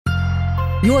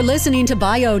You're listening to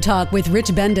BioTalk with Rich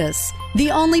Bendis, the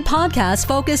only podcast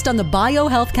focused on the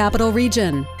BioHealth Capital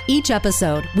Region. Each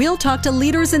episode, we'll talk to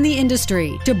leaders in the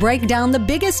industry to break down the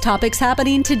biggest topics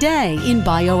happening today in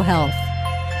biohealth.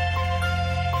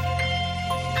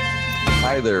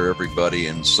 Hi there, everybody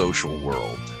in social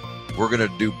world. We're going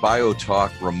to do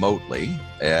BioTalk remotely,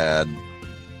 and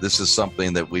this is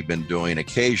something that we've been doing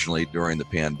occasionally during the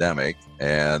pandemic,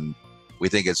 and we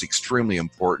think it's extremely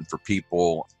important for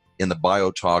people in the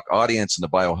BioTalk audience in the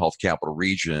BioHealth Capital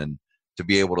Region to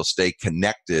be able to stay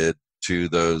connected to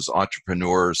those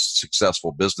entrepreneurs,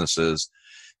 successful businesses.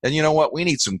 And you know what? We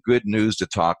need some good news to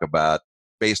talk about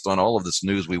based on all of this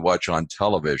news we watch on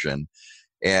television.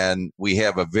 And we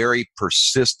have a very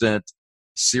persistent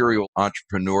serial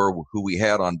entrepreneur who we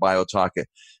had on BioTalk a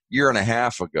year and a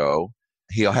half ago.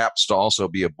 He happens to also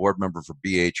be a board member for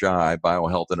BHI,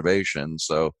 BioHealth Innovation.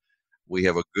 So we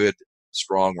have a good,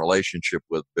 strong relationship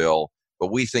with Bill,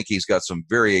 but we think he's got some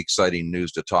very exciting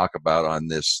news to talk about on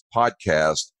this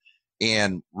podcast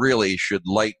and really should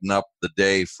lighten up the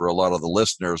day for a lot of the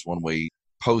listeners when we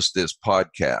post this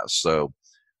podcast. So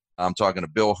I'm talking to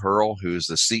Bill Hearl, who's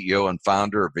the CEO and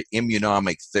founder of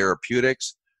Immunomic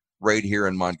Therapeutics right here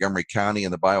in Montgomery County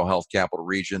in the BioHealth Capital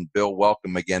Region. Bill,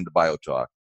 welcome again to BioTalk.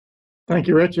 Thank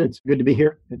you, Rich. It's good to be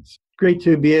here. It's great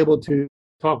to be able to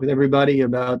talk with everybody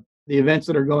about the events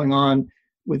that are going on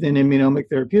within Immunomic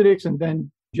Therapeutics and then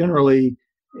generally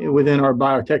within our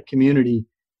biotech community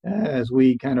as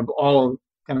we kind of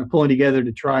pulling together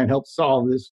to try and help solve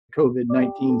this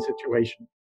COVID-19 situation.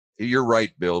 You're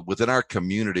right, Bill. Within our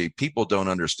community, people don't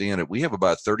understand it. We have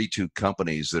about 32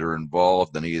 companies that are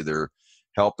involved in either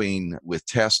helping with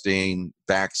testing,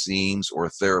 vaccines, or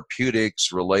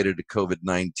therapeutics related to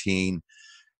COVID-19.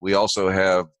 We also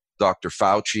have Dr.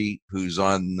 Fauci, who's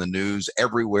on the news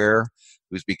everywhere,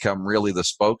 who's become really the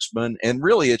spokesman. And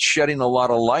really, it's shedding a lot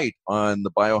of light on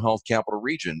the BioHealth Capital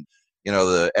Region. You know,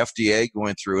 the FDA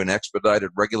going through an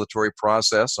expedited regulatory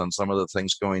process on some of the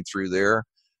things going through there,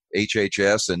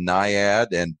 HHS and NIAID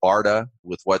and BARDA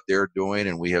with what they're doing.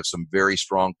 And we have some very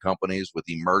strong companies with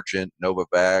Emergent,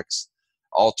 Novavax,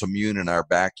 Altimmune in our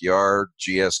backyard,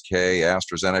 GSK,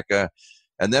 AstraZeneca.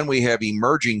 And then we have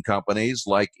emerging companies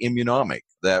like Immunomic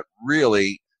that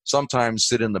really sometimes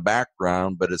sit in the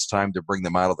background, but it's time to bring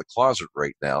them out of the closet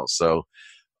right now. So,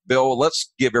 Bill,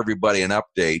 let's give everybody an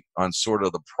update on sort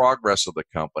of the progress of the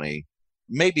company,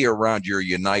 maybe around your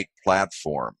Unite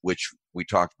platform, which we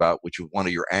talked about, which is one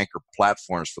of your anchor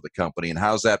platforms for the company, and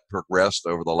how's that progressed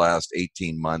over the last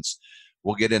 18 months.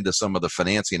 We'll get into some of the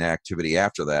financing activity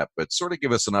after that, but sort of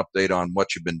give us an update on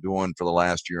what you've been doing for the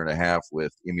last year and a half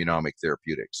with Immunomic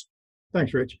Therapeutics.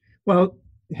 Thanks, Rich. Well,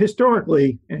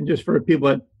 historically, and just for people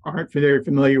that aren't very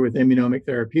familiar with Immunomic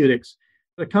Therapeutics,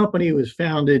 the company was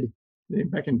founded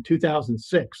back in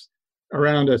 2006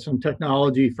 around some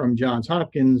technology from Johns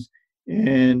Hopkins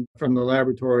and from the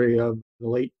laboratory of the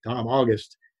late Tom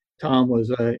August. Tom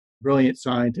was a brilliant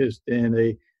scientist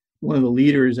and one of the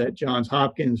leaders at Johns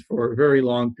Hopkins for a very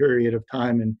long period of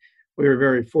time. And we were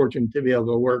very fortunate to be able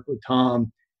to work with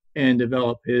Tom and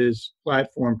develop his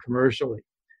platform commercially.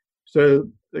 So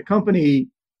the company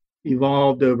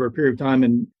evolved over a period of time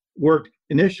and worked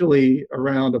initially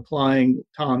around applying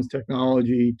Tom's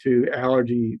technology to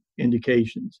allergy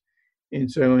indications. And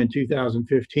so in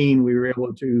 2015, we were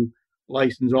able to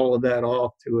license all of that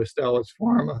off to Astellas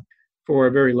Pharma for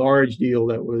a very large deal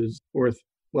that was worth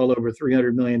well over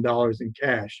 $300 million in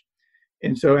cash.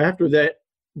 And so after that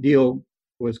deal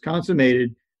was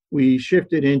consummated, we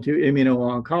shifted into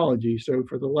immuno-oncology. So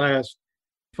for the last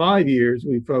 5 years,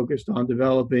 we focused on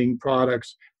developing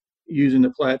products using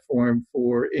the platform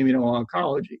for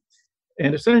immuno-oncology.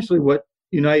 And essentially what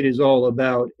Unite is all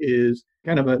about is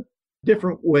kind of a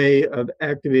different way of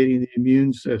activating the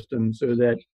immune system so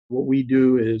that what we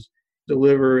do is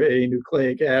deliver a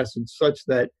nucleic acid such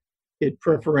that it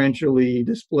preferentially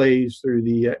displays through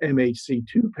the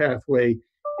MHC2 pathway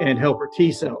and helper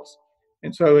T cells.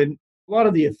 And so in a lot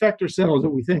of the effector cells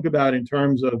that we think about in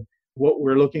terms of what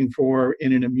we're looking for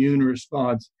in an immune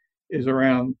response is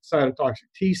around cytotoxic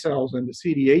T cells and the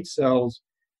CD8 cells,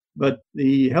 but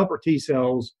the helper T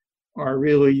cells are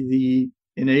really the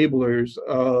enablers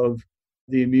of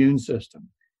the immune system.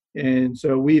 And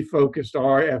so we focused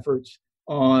our efforts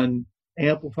on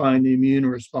amplifying the immune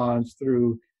response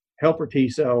through helper T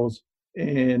cells.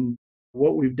 And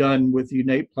what we've done with the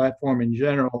Unite platform in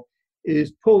general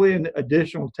is pull in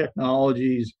additional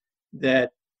technologies that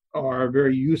are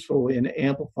very useful in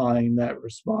amplifying that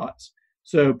response.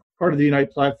 So part of the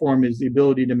Unite platform is the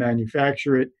ability to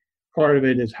manufacture it. Part of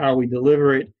it is how we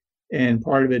deliver it. And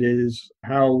part of it is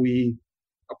how we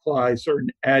apply certain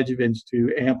adjuvants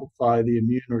to amplify the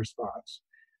immune response.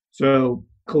 So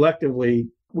collectively,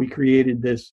 we created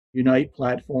this Unite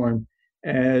platform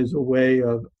as a way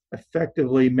of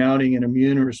effectively mounting an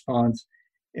immune response.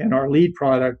 And our lead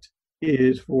product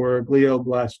is for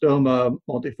glioblastoma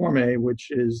multiforme, which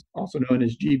is also known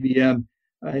as GBM,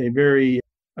 a very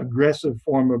aggressive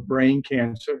form of brain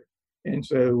cancer. And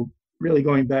so really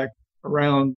going back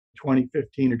around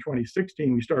 2015 or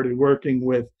 2016, we started working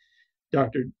with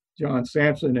Dr. John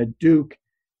Sampson at Duke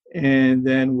and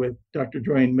then with Dr.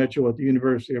 Dwayne Mitchell at the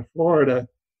University of Florida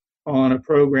on a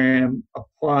program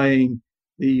applying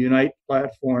the Unite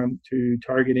platform to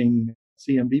targeting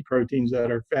CMV proteins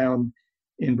that are found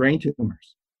in brain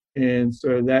tumors. And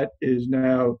so that is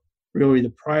now really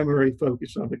the primary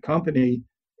focus of the company.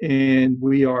 And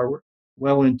we are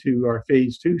well into our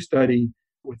phase 2 study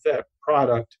with that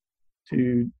product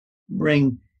to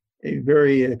bring a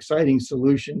very exciting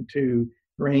solution to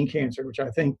brain cancer, which I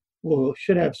think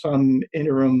should have some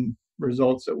interim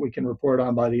results that we can report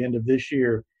on by the end of this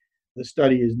year. The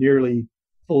study is nearly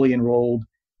fully enrolled,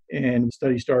 and the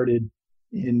study started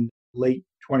in late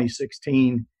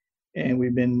 2016, and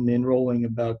we've been enrolling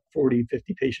about 40,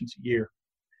 50 patients a year.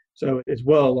 So it's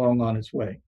well along on its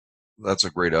way. That's a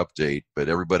great update, but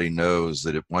everybody knows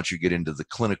that once you get into the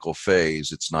clinical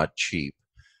phase, it's not cheap,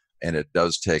 and it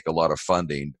does take a lot of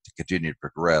funding to continue to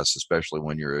progress, especially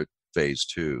when you're at phase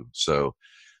 2. So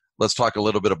let's talk a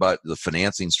little bit about the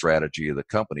financing strategy of the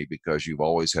company, because you've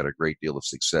always had a great deal of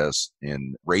success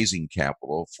in raising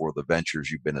capital for the ventures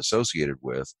you've been associated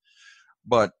with.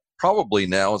 But probably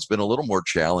now it's been a little more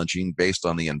challenging based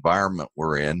on the environment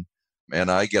we're in. And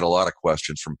I get a lot of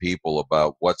questions from people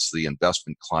about what's the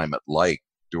investment climate like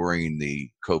during the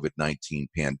COVID-19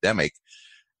 pandemic.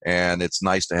 And it's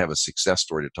nice to have a success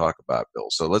story to talk about, Bill.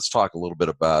 So let's talk a little bit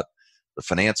about the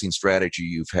financing strategy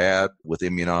you've had with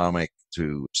Immunomic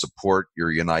to support your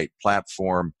Unite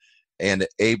platform and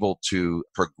able to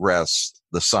progress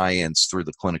the science through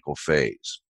the clinical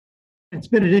phase. It's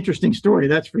been an interesting story,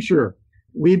 that's for sure.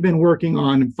 We've been working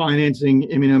on financing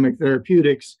Immunomic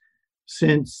Therapeutics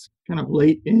since kind of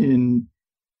late in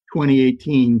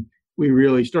 2018. We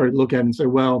really started to look at it and say,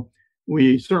 well,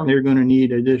 we certainly are going to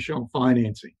need additional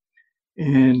financing.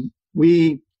 And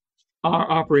we are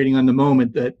operating on the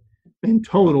moment that in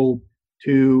total,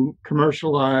 to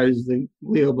commercialize the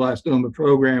glioblastoma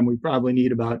program, we probably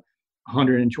need about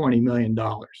 $120 million.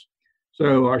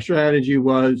 So our strategy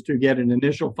was to get an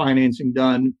initial financing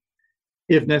done,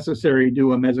 if necessary,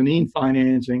 do a mezzanine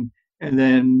financing, and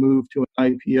then move to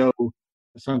an IPO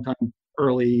sometime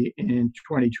early in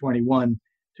 2021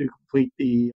 to complete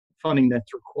the funding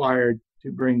that's required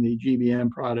to bring the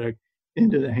GBM product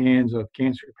into the hands of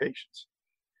cancer patients.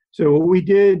 So what we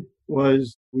did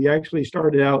was we actually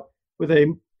started out with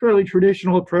a fairly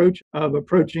traditional approach of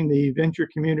approaching the venture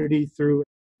community through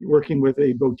working with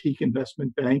a boutique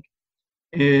investment bank.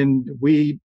 And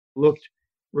we looked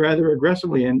rather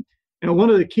aggressively. And one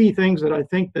of the key things that I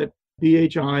think that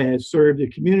BHI has served the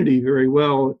community very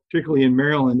well, particularly in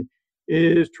Maryland,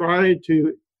 is try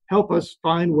to help us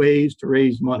find ways to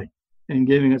raise money and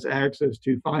giving us access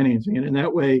to financing. And in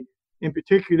that way, in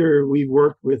particular, we've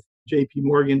worked with JP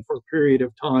Morgan for a period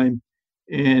of time,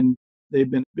 and they've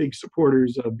been big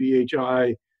supporters of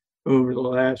BHI over the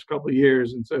last couple of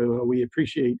years. And so we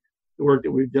appreciate the work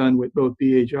that we've done with both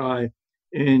BHI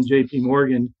and JP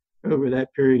Morgan over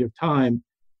that period of time.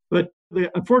 But the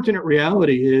unfortunate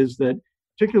reality is that,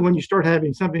 particularly when you start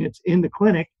having something that's in the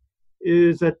clinic,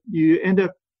 is that you end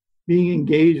up being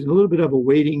engaged in a little bit of a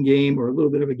waiting game or a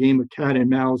little bit of a game of cat and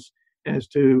mouse as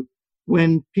to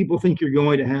when people think you're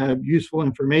going to have useful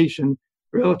information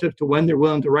relative to when they're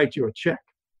willing to write you a check.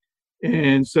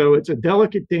 And so it's a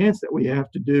delicate dance that we have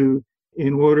to do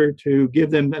in order to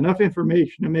give them enough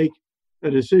information to make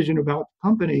a decision about the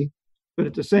company, but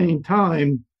at the same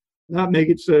time, not make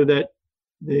it so that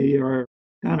they are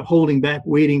kind of holding back,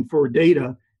 waiting for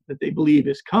data that they believe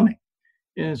is coming.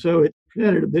 And so it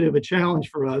presented a bit of a challenge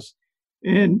for us.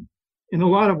 And in a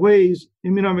lot of ways,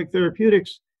 Immunomic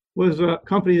Therapeutics was a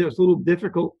company that was a little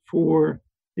difficult for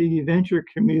the venture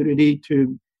community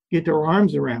to get their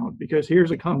arms around, because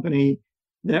here's a company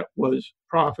that was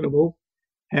profitable,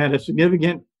 had a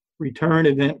significant return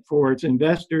event for its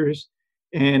investors,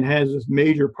 and has this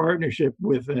major partnership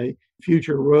with a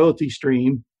future royalty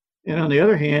stream. And on the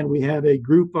other hand, we have a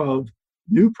group of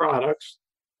new products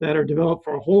that are developed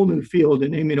for a whole new field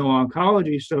in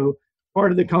immuno-oncology. So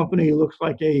part of the company looks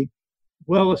like a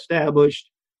well-established,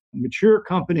 mature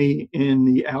company in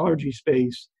the allergy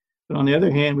space. But on the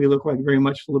other hand, we look like very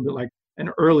much a little bit like an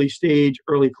early stage,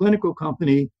 early clinical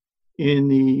company in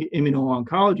the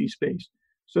immuno-oncology space.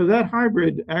 So that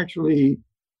hybrid actually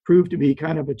proved to be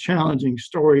kind of a challenging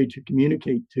story to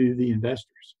communicate to the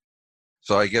investors.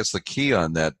 So I guess the key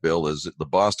on that, Bill, is that the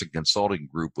Boston Consulting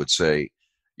Group would say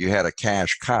you had a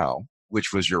cash cow,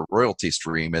 which was your royalty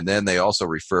stream, and then they also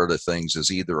refer to things as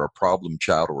either a problem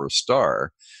child or a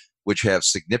star, which have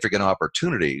significant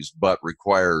opportunities, but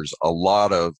requires a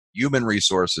lot of human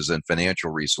resources and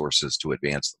financial resources to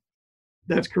advance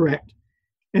them. That's correct.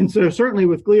 And so certainly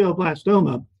with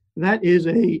glioblastoma, that is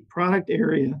a product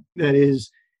area that is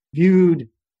viewed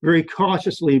very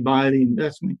cautiously by the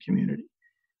investment community.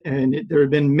 And there have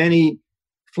been many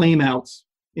flameouts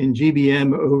in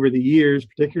GBM over the years,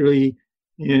 particularly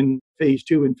in phase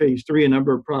 2 and phase 3. A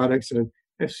number of products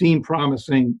have seemed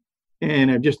promising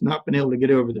and have just not been able to get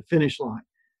over the finish line.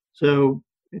 So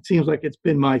it seems like it's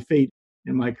been my fate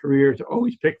in my career to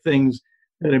always pick things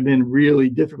that have been really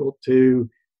difficult to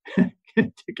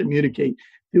communicate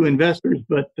to investors,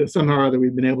 but somehow or other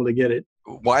we've been able to get it.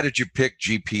 Why did you pick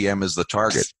GPM as the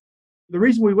target? The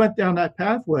reason we went down that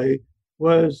pathway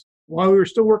was while we were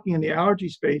still working in the allergy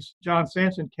space, John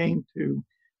Sampson came to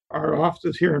our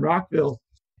offices here in Rockville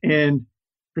and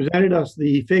presented us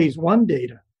the phase 1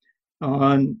 data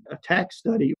on a TAC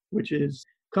study, which is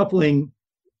coupling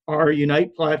our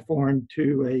Unite platform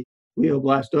to a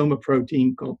glioblastoma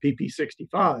protein called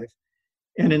PP.65.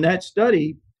 And in that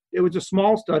study, it was a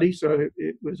small study, so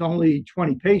it was only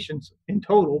 20 patients in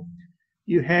total.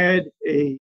 You had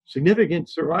a significant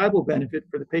survival benefit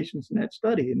for the patients in that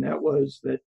study, and that was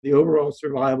that the overall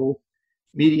survival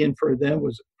median for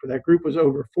that group was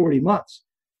over 40 months.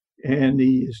 And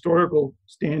the historical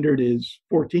standard is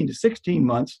 14 to 16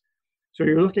 months. So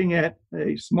you're looking at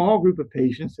a small group of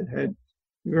patients that had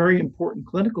very important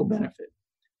clinical benefit.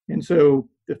 And so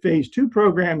the phase 2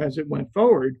 program, as it went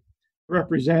forward,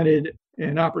 represented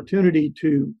an opportunity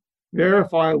to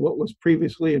verify what was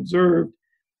previously observed.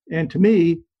 And to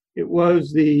me, it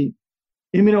was the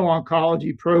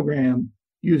immuno-oncology program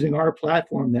using our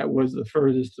platform that was the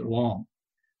furthest along.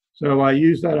 So I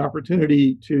used that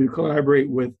opportunity to collaborate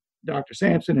with Dr.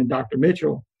 Sampson and Dr.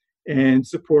 Mitchell and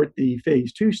support the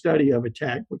phase 2 study of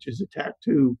ATTACK, which is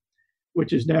ATTACK-2,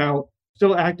 which is now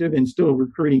still active and still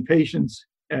recruiting patients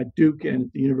at Duke and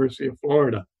at the University of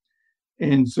Florida.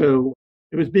 And so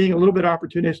it was being a little bit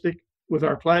opportunistic with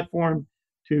our platform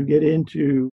to get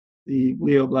into the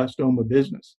glioblastoma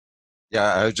business.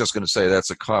 Yeah, I was just going to say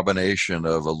that's a combination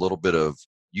of a little bit of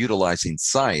utilizing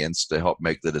science to help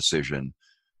make the decision.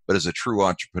 But as a true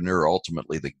entrepreneur,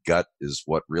 ultimately the gut is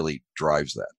what really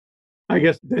drives that. I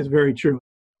guess that's very true.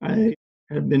 I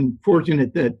have been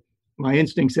fortunate that my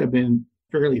instincts have been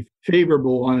fairly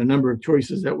favorable on a number of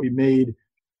choices that we've made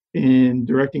in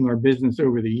directing our business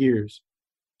over the years.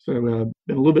 So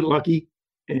been a little bit lucky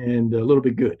and a little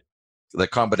bit good. The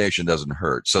combination doesn't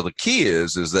hurt. So the key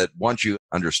is that once you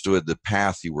understood the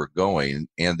path you were going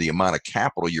and the amount of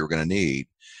capital you were going to need,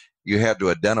 you had to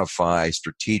identify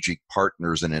strategic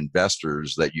partners and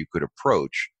investors that you could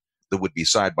approach that would be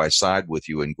side by side with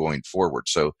you in going forward.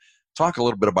 So talk a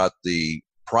little bit about the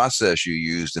process you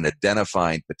used in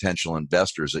identifying potential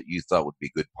investors that you thought would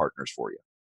be good partners for you.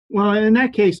 Well, in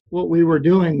that case, what we were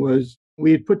doing was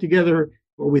we had put together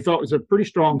what we thought was a pretty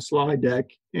strong slide deck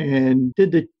and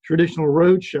did the traditional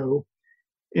roadshow.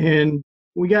 And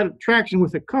we got traction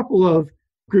with a couple of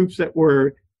groups that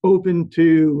were open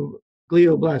to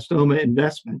glioblastoma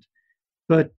investment,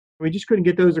 but we just couldn't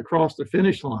get those across the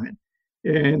finish line.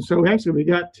 And so actually we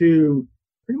got to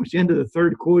pretty much the end of the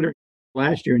third quarter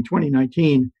last year in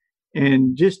 2019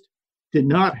 and just did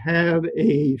not have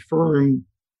a firm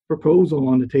proposal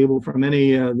on the table from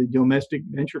any of the domestic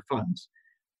venture funds.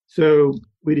 So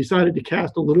we decided to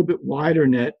cast a little bit wider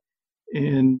net,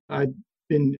 and I've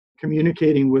been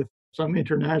communicating with some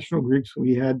international groups.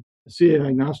 We had Sia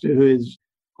Agnosta, who is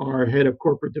our head of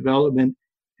corporate development,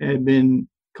 had been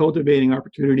cultivating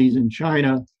opportunities in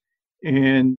China,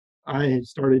 and I had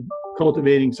started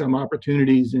cultivating some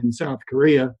opportunities in South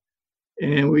Korea.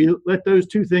 And we let those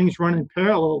two things run in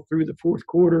parallel through the fourth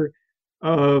quarter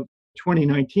of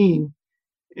 2019.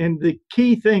 And the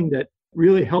key thing that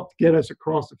really helped get us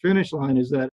across the finish line is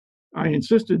that I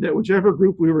insisted that whichever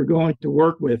group we were going to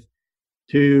work with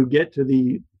to get to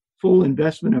the full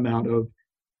investment amount of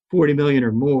 $40 million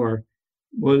or more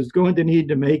was going to need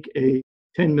to make a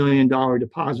 $10 million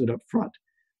deposit up front.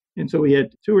 And so we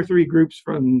had 2 or 3 groups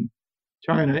from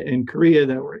China and Korea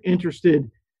that were interested,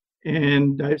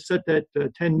 and I set that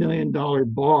 $10 million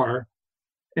bar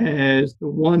as the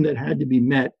one that had to be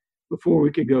met before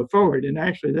we could go forward. And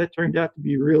actually that turned out to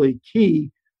be really key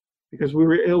because we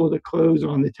were able to close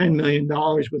on the $10 million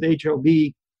with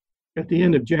HLB at the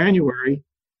end of January.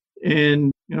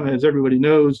 And as everybody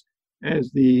knows,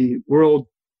 as the world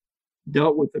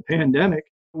dealt with the pandemic,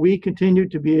 we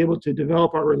continued to be able to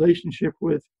develop our relationship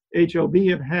with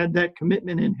HLB and had that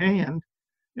commitment in hand.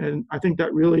 And I think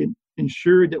that really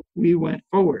ensured that we went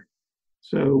forward.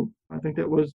 So I think that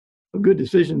was a good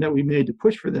decision that we made to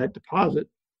push for that deposit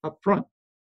up front.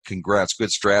 Congrats,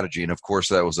 good strategy. And of course,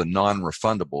 that was a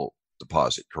non-refundable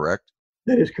deposit, correct?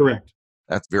 That is correct.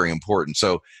 That's very important.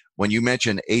 So when you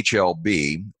mention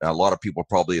HLB, a lot of people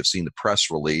probably have seen the press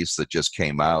release that just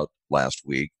came out last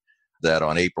week that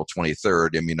on April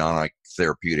 23rd, Immunomic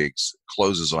Therapeutics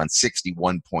closes on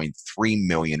 $61.3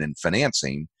 million in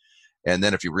financing. And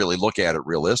then if you really look at it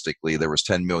realistically, there was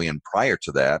 $10 million prior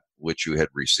to that, which you had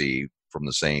received from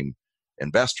the same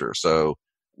investor. So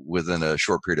within a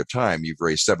short period of time, you've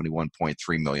raised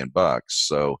 $71.3 million.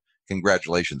 So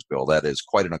congratulations, Bill. That is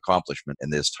quite an accomplishment in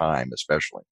this time,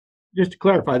 especially. Just to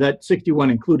clarify, that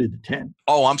 61 included the 10.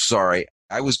 Oh, I'm sorry.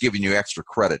 I was giving you extra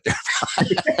credit.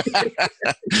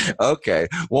 Okay,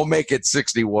 we'll make it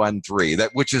 61.3,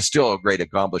 which is still a great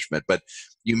accomplishment. But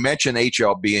you mentioned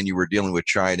HLB and you were dealing with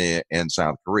China and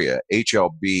South Korea.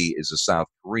 HLB is a South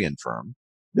Korean firm.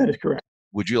 That is correct.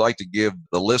 Would you like to give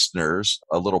the listeners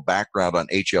a little background on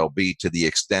HLB to the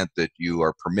extent that you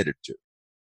are permitted to?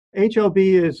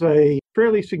 HLB is a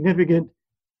fairly significant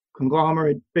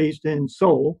conglomerate based in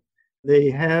Seoul.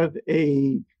 They have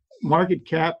a market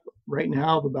cap right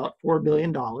now of about $4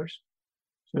 billion.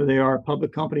 So they are a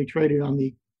public company traded on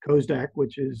the KOSDAQ,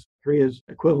 which is Korea's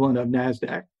equivalent of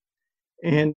NASDAQ.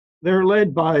 And they're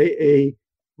led by a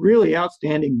really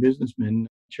outstanding businessman.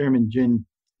 Chairman Jin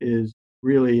is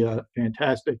really a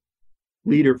fantastic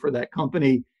leader for that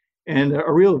company and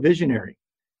a real visionary.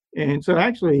 And so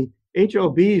actually,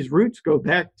 HLB's roots go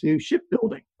back to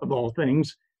shipbuilding, of all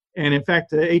things. And in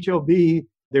fact, the HLB,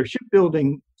 their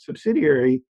shipbuilding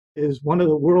subsidiary, is one of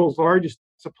the world's largest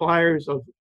suppliers of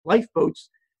lifeboats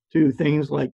to things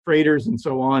like freighters and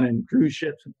so on, and cruise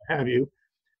ships and what have you.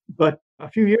 But a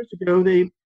few years ago, they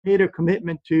made a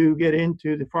commitment to get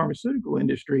into the pharmaceutical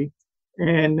industry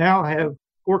and now have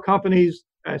 4 companies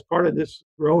as part of this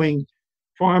growing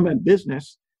pharma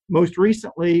business. Most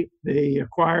recently, they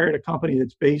acquired a company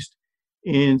that's based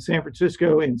in San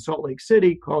Francisco and Salt Lake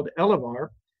City called Elevar.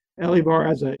 Elevar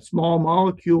has a small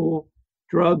molecule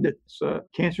drug that's a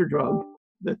cancer drug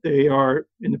that they are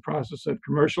in the process of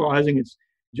commercializing. It's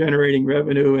generating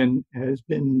revenue and has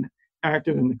been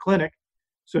active in the clinic.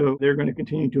 So they're going to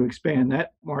continue to expand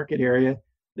that market area.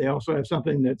 They also have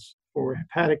something that's for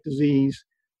hepatic disease.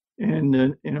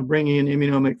 And bringing in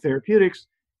Immunomic Therapeutics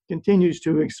continues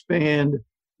to expand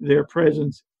their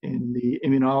presence in the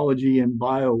immunology and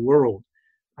bio world.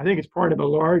 I think it's part of a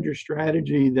larger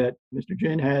strategy that Mr.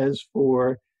 Jin has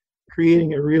for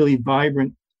creating a really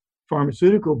vibrant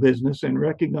pharmaceutical business and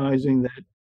recognizing that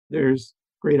there's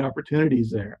great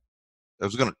opportunities there. I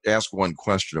was going to ask one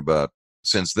question about,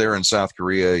 since they're in South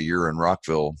Korea, you're in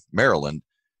Rockville, Maryland,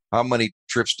 how many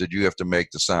trips did you have to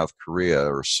make to South Korea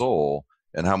or Seoul,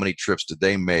 and how many trips did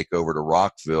they make over to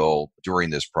Rockville during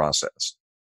this process?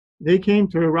 They came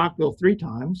to Rockville 3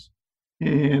 times,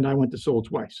 and I went to Seoul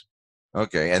twice.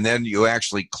 Okay, and then you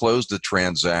actually closed the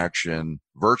transaction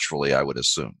virtually, I would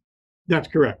assume. That's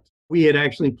correct. We had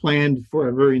actually planned for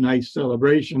a very nice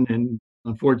celebration, and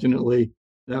unfortunately,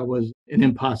 that was an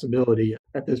impossibility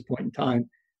at this point in time.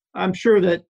 I'm sure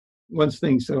that once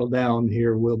things settle down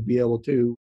here, we'll be able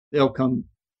to, they'll come.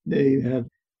 They have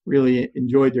really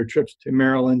enjoyed their trips to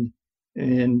Maryland.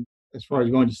 And as far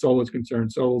as going to Seoul is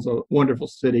concerned, Seoul's a wonderful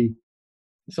city,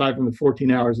 aside from the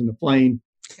 14 hours in the plane.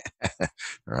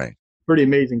 Right. Pretty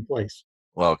amazing place.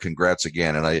 Well, congrats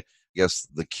again. And I guess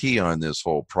the key on this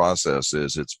whole process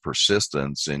is its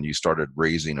persistence. And you started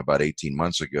raising about 18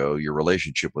 months ago. Your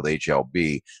relationship with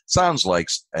HLB sounds like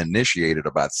initiated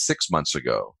about 6 months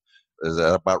ago. Is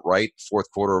that about right? Fourth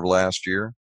quarter of last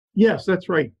year? Yes, that's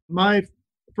right. My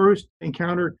first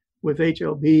encounter with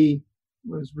HLB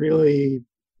was really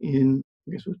in,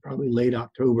 I guess it was probably late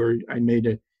October. I made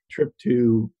a trip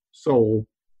to Seoul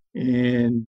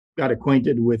and got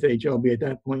acquainted with HLB at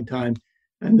that point in time.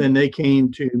 And then they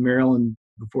came to Maryland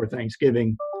before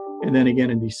Thanksgiving, and then again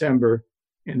in December,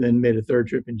 and then made a third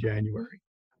trip in January.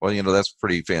 Well, that's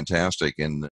pretty fantastic.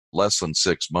 In less than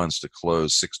 6 months to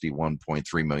close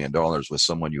 $61.3 million with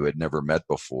someone you had never met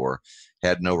before,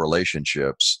 had no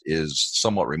relationships, is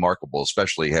somewhat remarkable,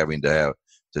 especially having to have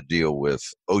to deal with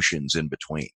oceans in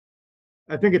between.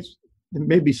 I think there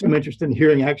may be some interest in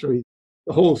hearing actually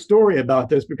the whole story about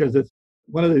this, because it's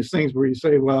one of those things where you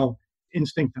say, well,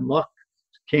 instinct and luck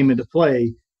came into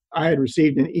play. I had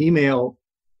received an email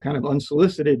kind of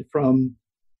unsolicited from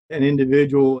an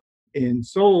individual in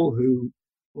Seoul who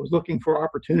was looking for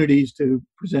opportunities to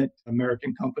present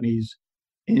American companies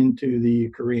into the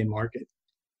Korean market.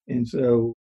 And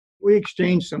so we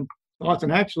exchanged some thoughts.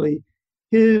 And actually,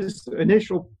 his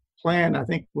initial plan, I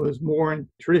think, was more in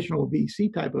traditional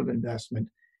VC type of investment.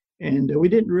 And we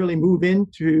didn't really move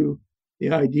into the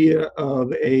idea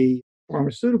of a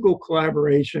pharmaceutical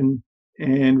collaboration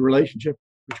and relationship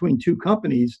between two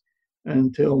companies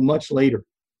until much later.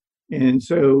 And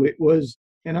so it was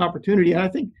an opportunity. And I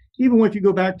think even if you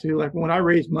go back to like when I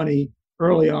raised money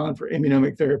early on for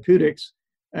Immunomic Therapeutics,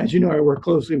 as you know, I worked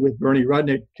closely with Bernie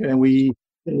Rudnick, and we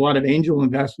did a lot of angel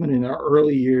investment in our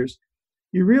early years.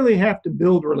 You really have to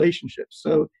build relationships.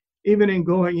 So even in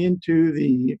going into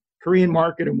the Korean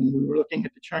market and when we were looking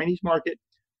at the Chinese market,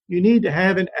 you need to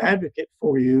have an advocate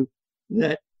for you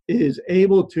that is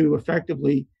able to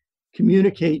effectively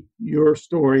communicate your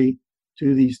story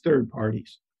to these third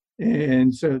parties.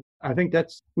 And so I think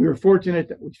we were fortunate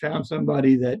that we found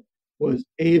somebody that was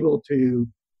able to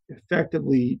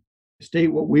effectively state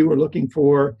what we were looking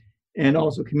for and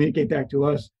also communicate back to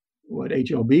us what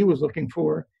HLB was looking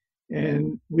for.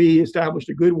 And we established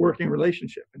a good working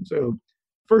relationship. And so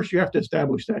first you have to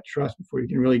establish that trust before you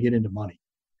can really get into money.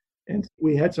 And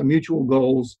we had some mutual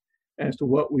goals as to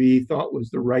what we thought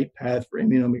was the right path for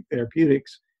Immunomic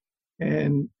Therapeutics.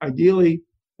 And ideally,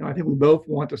 I think we both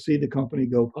want to see the company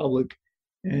go public,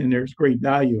 and there's great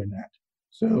value in that.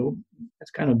 So that's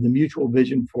kind of the mutual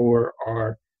vision for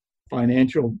our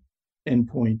financial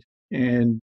endpoint.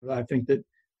 And I think that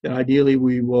ideally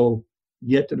we will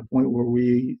get to the point where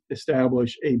we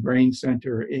establish a brain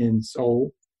center in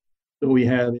Seoul. So we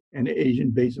have an Asian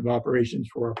base of operations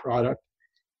for our product,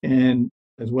 and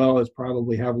as well as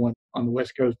probably have one on the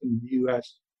West Coast in the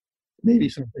U.S., maybe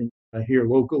something here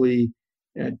locally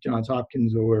at Johns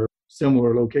Hopkins or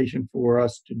similar location for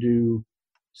us to do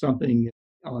something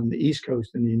on the East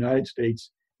Coast in the United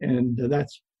States. And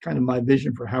that's kind of my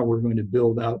vision for how we're going to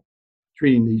build out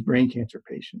treating these brain cancer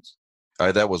patients.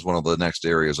 That was one of the next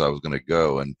areas I was going to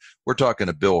go. And we're talking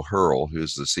to Bill Hearl,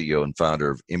 who's the CEO and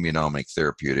founder of Immunomic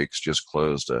Therapeutics, just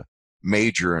closed a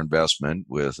major investment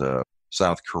with a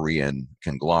South Korean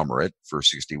conglomerate for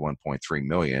 $61.3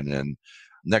 million. And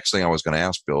next thing I was going to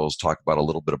ask Bill is talk about a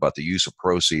little bit about the use of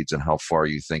proceeds and how far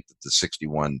you think that the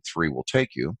 61.3 will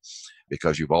take you,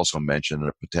 because you've also mentioned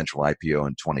a potential IPO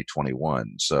in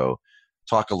 2021. So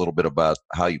talk a little bit about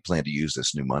how you plan to use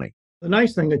this new money. The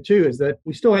nice thing, too, is that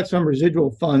we still had some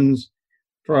residual funds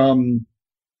from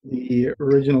the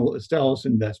original Astellas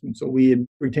investment. So we had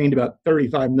retained about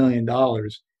 $35 million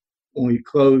when we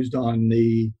closed on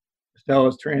the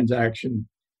Astellas transaction.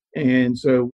 And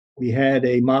so we had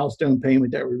a milestone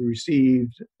payment that we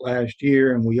received last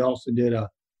year, and we also did a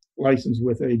license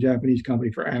with a Japanese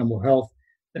company for animal health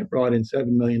that brought in $7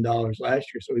 million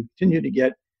last year. So we continue to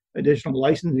get additional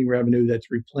licensing revenue that's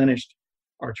replenished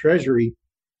our treasury.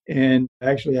 And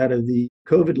actually, out of the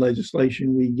COVID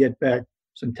legislation, we get back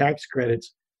some tax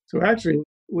credits. So actually,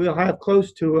 we'll have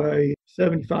close to a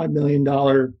 $75 million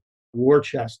war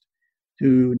chest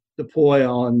to deploy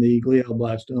on the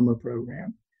glioblastoma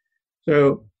program.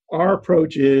 So our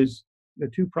approach is the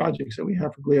two projects that we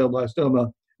have for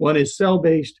glioblastoma. One is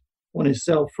cell-based, one is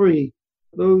cell-free.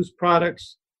 Those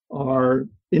products are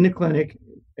in the clinic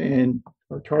and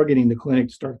are targeting the clinic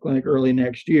to start clinic early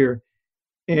next year.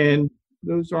 And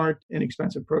those aren't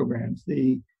inexpensive programs.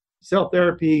 The cell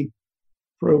therapy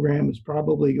program is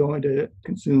probably going to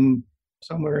consume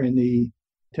somewhere in the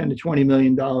 $10 to $20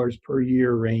 million per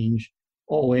year range,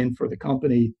 all in for the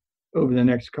company over the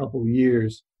next couple of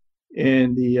years.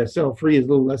 And the cell-free is a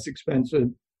little less expensive,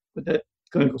 but that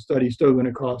clinical study is still going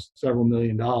to cost several $1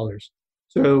 million.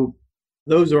 So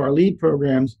those are our lead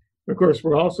programs. Of course,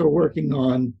 we're also working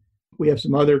on, we have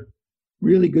some other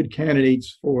really good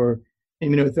candidates for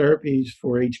immunotherapies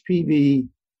for HPV,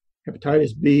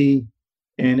 hepatitis B,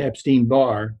 and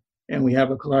Epstein-Barr. And we have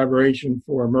a collaboration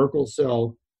for Merkel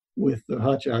cell with the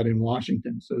Hutch out in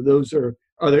Washington. So those are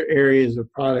other areas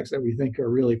of products that we think are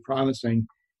really promising.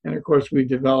 And of course, we've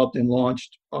developed and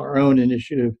launched our own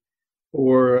initiative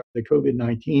for the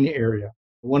COVID-19 area.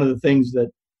 One of the things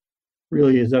that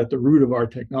really is at the root of our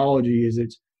technology is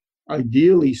it's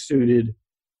ideally suited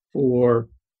for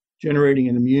generating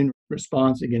an immune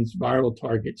response against viral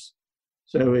targets.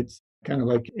 So it's kind of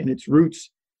like in its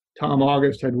roots, Tom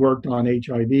August had worked on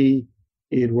HIV.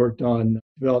 He had worked on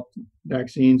developed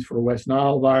vaccines for West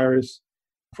Nile virus,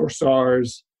 for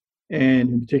SARS, and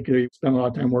in particular, spent a lot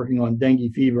of time working on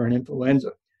dengue fever and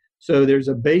influenza. So there's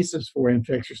a basis for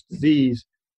infectious disease.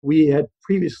 We had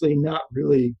previously not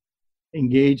really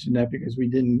engaged in that because we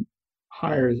didn't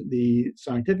hire the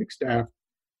scientific staff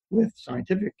with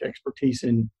scientific expertise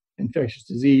in infectious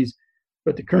disease.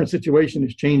 But the current situation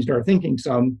has changed our thinking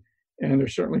some, and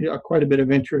there's certainly quite a bit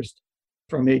of interest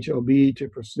from HLB to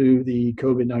pursue the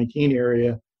COVID-19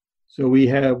 area. So we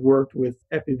have worked with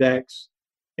Epivax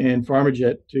and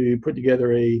PharmaJet to put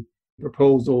together a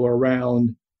proposal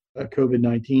around a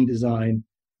COVID-19 design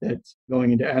that's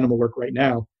going into animal work right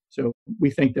now. So we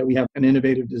think that we have an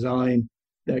innovative design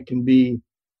that can be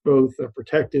both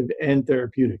protective and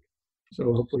therapeutic.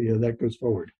 So hopefully that goes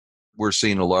forward. We're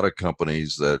seeing a lot of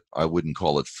companies that I wouldn't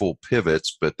call it full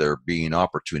pivots, but they're being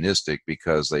opportunistic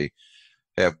because they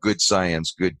have good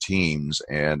science, good teams,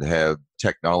 and have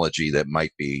technology that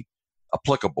might be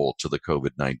applicable to the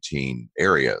COVID-19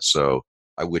 area. So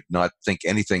I would not think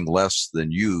anything less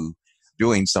than you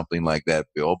doing something like that,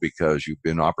 Bill, because you've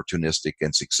been opportunistic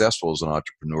and successful as an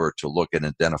entrepreneur to look and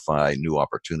identify new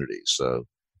opportunities. So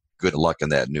good luck in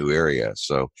that new area.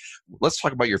 So let's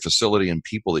talk about your facility and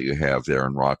people that you have there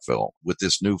in Rockville. With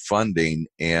this new funding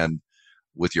and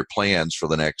with your plans for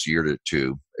the next year or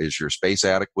two, is your space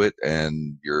adequate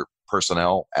and your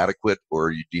personnel adequate,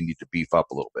 or do you need to beef up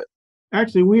a little bit?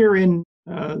 Actually, we are in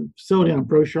a facility on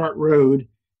Brochart Road,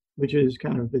 which is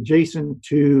kind of adjacent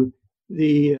to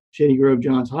the Shady Grove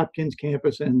Johns Hopkins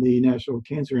campus, and the National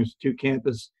Cancer Institute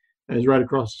campus is right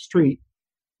across the street.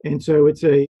 And so it's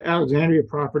a Alexandria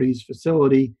Properties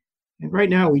facility. And right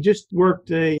now we just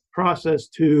worked a process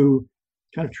to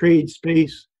kind of trade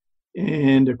space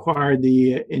and acquire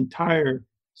the entire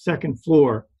second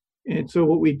floor. And so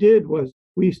what we did was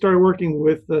we started working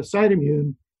with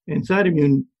Cytomune, and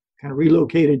Cytomune kind of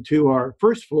relocated to our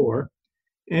first floor.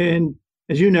 And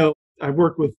as you know, I've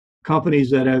worked with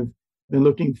companies that have been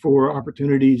looking for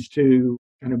opportunities to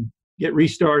kind of get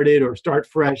restarted or start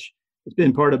fresh. It's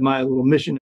been part of my little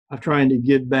mission of trying to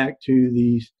give back to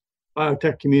the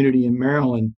biotech community in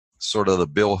Maryland. Sort of the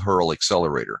Bill Hearl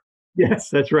accelerator. Yes,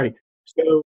 that's right.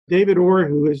 So David Orr,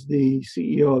 who is the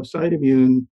CEO of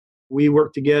Cytomune, we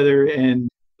worked together and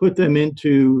put them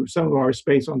into some of our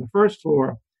space on the first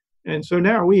floor. And so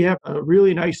now we have a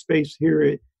really nice space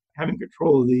here, having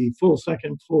control of the full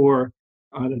second floor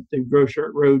on the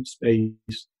Brochart Road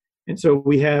space. And so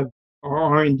we have our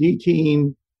R&D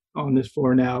team on this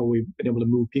floor now. We've been able to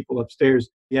move people upstairs.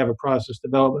 We have a process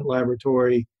development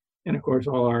laboratory. And of course,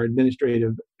 all our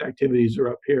administrative activities are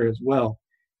up here as well.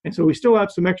 And so we still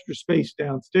have some extra space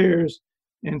downstairs.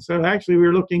 And so actually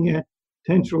we're looking at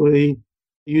potentially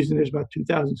using, there's about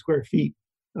 2,000 square feet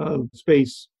of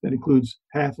space that includes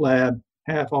half lab,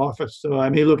 half office. So I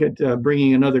may look at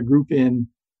bringing another group in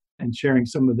and sharing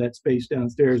some of that space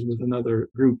downstairs with another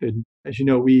group. And as you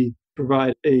know, we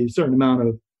provide a certain amount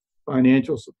of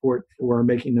financial support for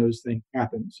making those things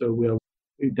happen. So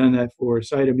we've done that for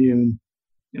Cytomune.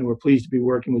 We're pleased to be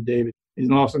working with David. He's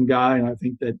an awesome guy, and I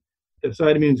think that the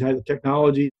Cytomune has a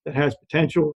technology that has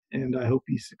potential, and I hope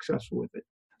he's successful with it.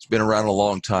 It's been around a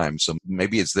long time, so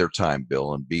maybe it's their time,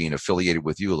 Bill, and being affiliated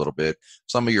with you a little bit,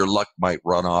 some of your luck might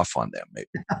run off on them, maybe.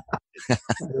 I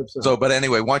hope so. But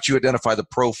anyway, once you identify the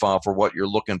profile for what you're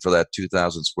looking for that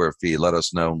 2,000 square feet, let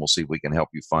us know, and we'll see if we can help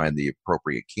you find the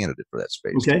appropriate candidate for that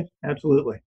space. Okay,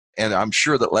 absolutely. And I'm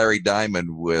sure that Larry Diamond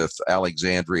with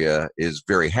Alexandria is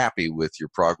very happy with your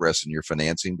progress and your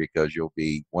financing, because you'll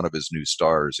be one of his new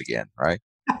stars again, right?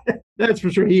 That's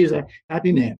for sure. He is a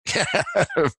happy man.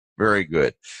 Very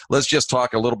good. Let's just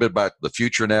talk a little bit about the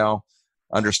future now.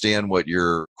 Understand what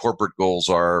your corporate goals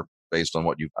are based on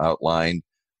what you've outlined.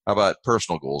 How about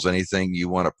personal goals? Anything you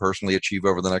want to personally achieve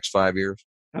over the next 5 years?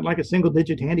 I'd like a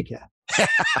single-digit handicap.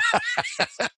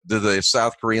 Do the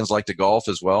South Koreans like to golf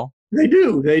as well? They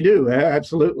do.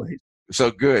 Absolutely.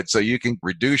 So good. So you can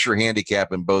reduce your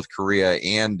handicap in both Korea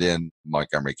and in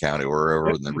Montgomery County or wherever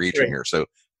in the region here. So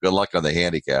good luck on the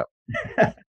handicap.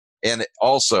 And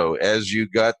also, as you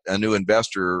got a new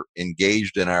investor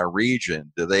engaged in our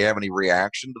region, do they have any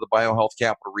reaction to the BioHealth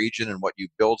Capital Region and what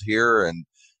you've built here and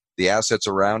the assets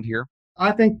around here?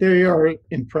 I think they are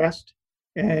impressed.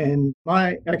 And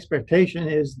my expectation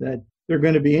is that they're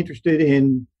going to be interested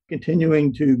in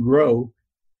continuing to grow.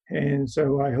 And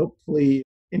so I hopefully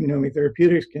Immunomic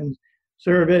Therapeutics can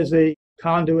serve as a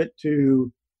conduit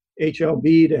to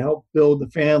HLB to help build the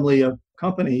family of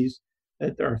companies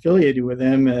that are affiliated with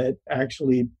them that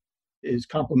actually is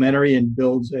complementary and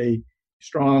builds a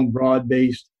strong,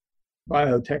 broad-based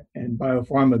biotech and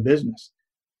biopharma business.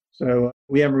 So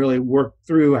we haven't really worked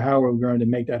through how we're going to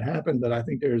make that happen, but I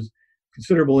think there's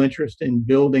considerable interest in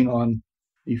building on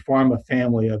the pharma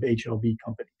family of HLB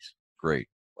companies. Great.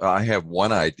 I have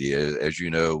one idea. As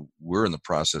you know, we're in the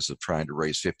process of trying to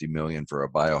raise $50 million for a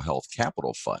BioHealth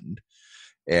Capital Fund.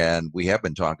 And we have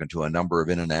been talking to a number of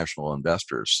international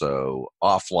investors. So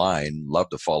offline, love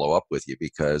to follow up with you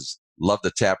because love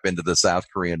to tap into the South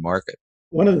Korean market.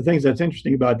 One of the things that's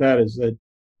interesting about that is that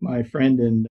my friend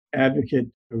and advocate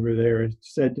over there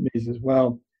said to me, he says,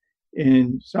 well,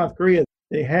 in South Korea,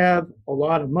 they have a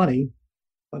lot of money,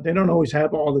 but they don't always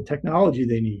have all the technology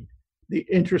they need. The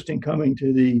interest in coming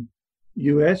to the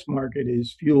U.S. market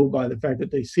is fueled by the fact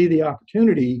that they see the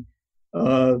opportunity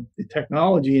of the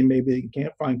technology, and maybe they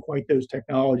can't find quite those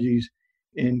technologies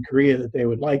in Korea that they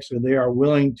would like. So they are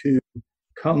willing to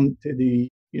come to the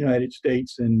United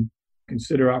States and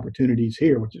consider opportunities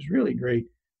here, which is really great.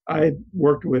 I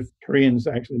worked with Koreans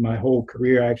actually my whole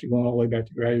career, actually going all the way back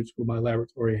to graduate school. My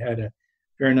laboratory had a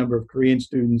fair number of Korean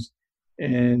students.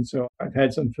 And so I've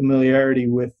had some familiarity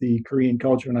with the Korean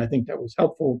culture, and I think that was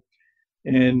helpful.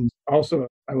 And also,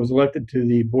 I was elected to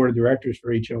the board of directors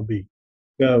for HLB.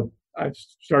 So I've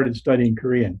started studying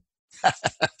Korean.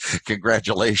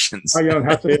 Congratulations.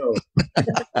 Annyeonghaseyo.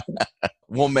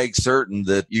 We'll make certain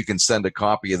that you can send a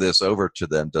copy of this over to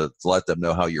them to let them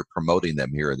know how you're promoting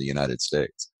them here in the United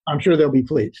States. I'm sure they'll be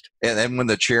pleased. And then when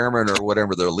the chairman or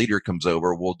whatever their leader comes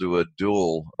over, we'll do a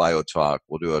dual BioTalk.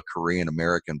 We'll do a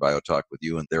Korean-American BioTalk with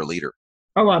you and their leader.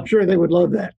 Oh, I'm sure they would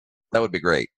love that. That would be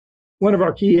great. One of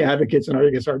our key advocates, and I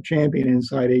guess our champion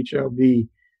inside HLB,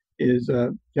 is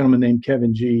a gentleman named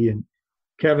Kevin G. And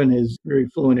Kevin is very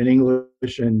fluent in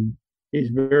English, and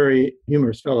he's a very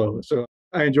humorous fellow. So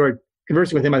I enjoyed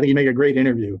conversing with him. I think he'd make a great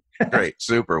interview. Great.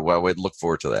 Super. Well, we'd look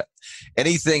forward to that.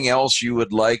 Anything else you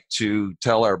would like to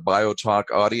tell our BioTalk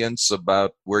audience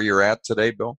about where you're at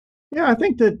today, Bill? Yeah, I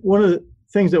think that one of the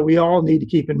things that we all need to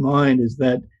keep in mind is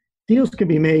that deals can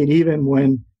be made even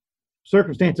when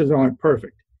circumstances aren't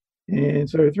perfect. And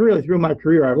so it's really through my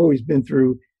career, I've always been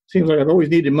through, seems like I've always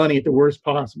needed money at the worst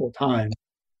possible time.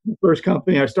 The first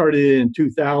company, I started it in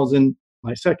 2000.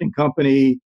 My second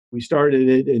company, we started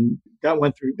it and got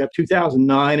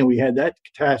 2009, and we had that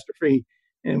catastrophe,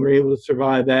 and we were able to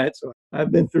survive that. So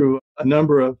I've been through a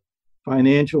number of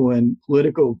financial and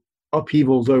political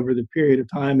upheavals over the period of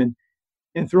time.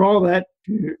 And through all that,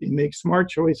 you make smart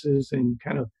choices and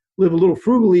kind of live a little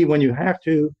frugally when you have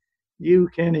to. You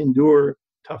can endure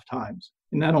tough times,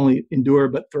 and not only endure,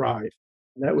 but thrive.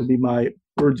 That would be my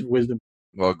words of wisdom.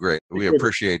 Well, great. We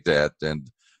appreciate that. And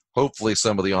hopefully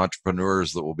some of the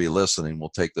entrepreneurs that will be listening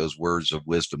will take those words of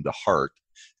wisdom to heart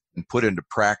and put into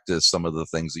practice some of the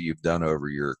things that you've done over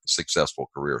your successful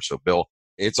career. So, Bill,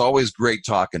 it's always great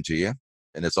talking to you,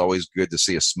 and it's always good to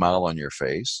see a smile on your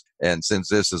face. And since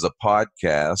this is a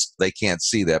podcast, they can't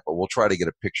see that, but we'll try to get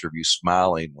a picture of you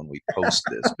smiling when we post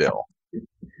this, Bill.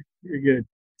 Very good.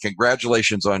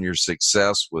 Congratulations on your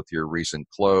success with your recent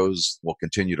close. We'll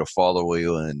continue to follow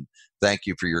you, and thank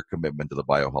you for your commitment to the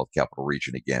BioHealth Capital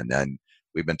Region again. And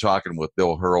we've been talking with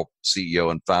Bill Hearl,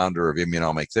 CEO and founder of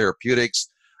Immunomic Therapeutics,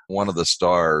 one of the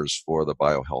stars for the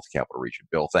BioHealth Capital Region.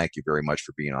 Bill, thank you very much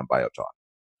for being on BioTalk.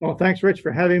 Well, thanks, Rich,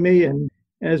 for having me. And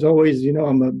as always,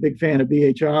 I'm a big fan of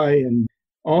BHI and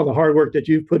all the hard work that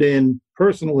you've put in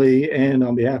personally and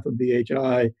on behalf of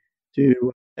BHI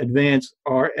to advance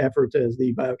our efforts as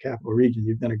the BioCapital Region.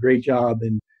 You've done a great job,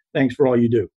 and thanks for all you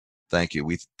do. Thank you.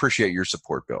 We appreciate your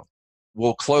support, Bill.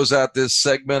 We'll close out this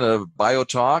segment of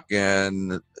BioTalk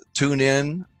and tune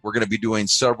in. We're going to be doing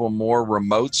several more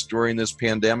remotes during this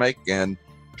pandemic and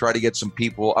try to get some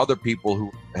people, other people who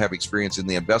have experience in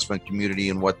the investment community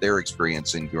and what they're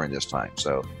experiencing during this time.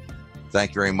 So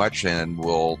thank you very much, and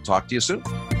we'll talk to you soon.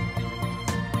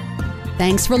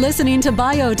 Thanks for listening to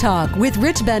BioTalk with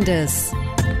Rich Bendis.